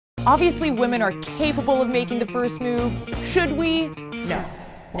Obviously, women are capable of making the first move. Should we? No,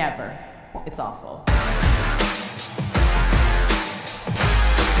 never. It's awful.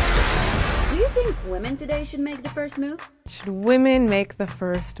 Do you think women today should make the first move? Should women make the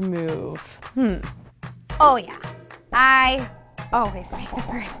first move? Oh yeah, I always make the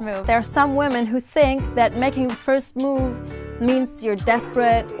first move. There are some women who think that making the first move means you're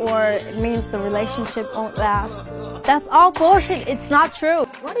desperate or it means the relationship won't last. That's all bullshit. It's not true.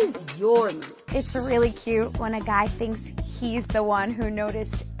 What is your move? It's really cute when a guy thinks he's the one who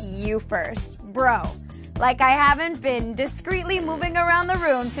noticed you first. Bro, like I haven't been discreetly moving around the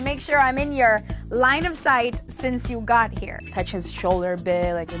room to make sure I'm in your line of sight since you got here. Touch his shoulder a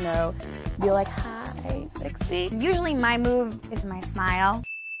bit, like, you know, be like, hi, sexy. Usually my move is my smile.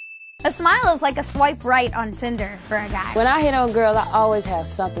 A smile is like a swipe right on Tinder for a guy. When I hit on girls, I always have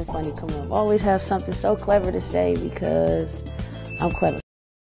something funny come up. I always have something so clever to say because I'm clever.